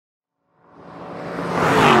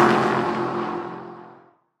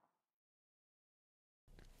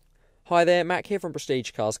Hi there, Mac here from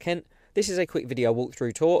Prestige Cars Kent. This is a quick video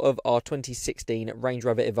walkthrough tour of our 2016 Range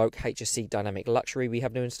Rover Evoque HSE Dynamic Luxury we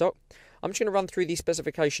have new in stock. I'm just going to run through the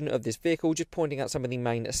specification of this vehicle, just pointing out some of the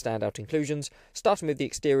main standout inclusions. Starting with the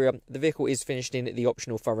exterior, the vehicle is finished in the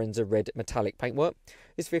optional Forenza red metallic paintwork.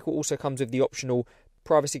 This vehicle also comes with the optional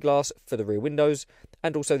privacy glass for the rear windows,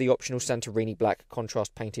 and also the optional Santorini black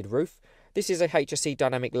contrast painted roof. This is a HSE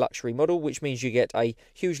Dynamic Luxury model, which means you get a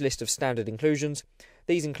huge list of standard inclusions.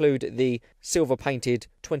 These include the silver painted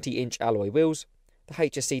 20-inch alloy wheels, the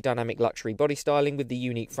HSE Dynamic Luxury body styling with the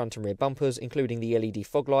unique front and rear bumpers, including the LED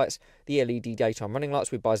fog lights, the LED daytime running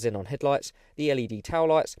lights with bi-xenon headlights, the LED tail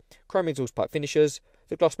lights, chrome exhaust pipe finishers,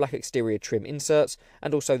 the gloss black exterior trim inserts,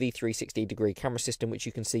 and also the 360-degree camera system, which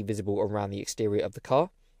you can see visible around the exterior of the car.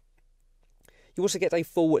 You also get a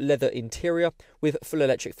full leather interior with full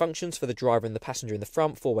electric functions for the driver and the passenger in the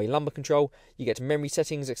front, four-way lumbar control. You get memory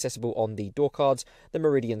settings accessible on the door cards, the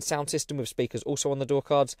Meridian sound system with speakers also on the door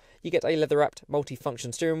cards. You get a leather-wrapped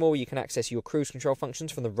multi-function steering wheel where you can access your cruise control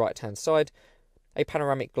functions from the right-hand side, a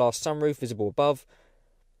panoramic glass sunroof visible above,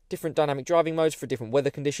 different dynamic driving modes for different weather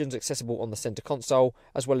conditions accessible on the centre console,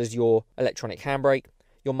 as well as your electronic handbrake,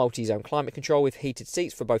 your multi-zone climate control with heated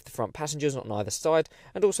seats for both the front passengers on either side,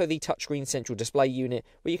 and also the touchscreen central display unit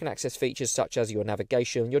where you can access features such as your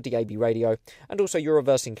navigation, your DAB radio, and also your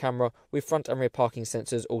reversing camera with front and rear parking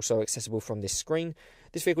sensors also accessible from this screen.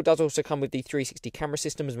 This vehicle does also come with the 360 camera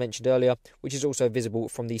system as mentioned earlier, which is also visible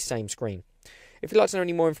from the same screen. If you'd like to know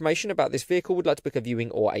any more information about this vehicle, would like to book a viewing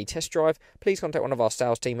or a test drive, please contact one of our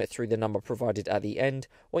sales team through the number provided at the end,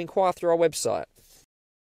 or inquire through our website.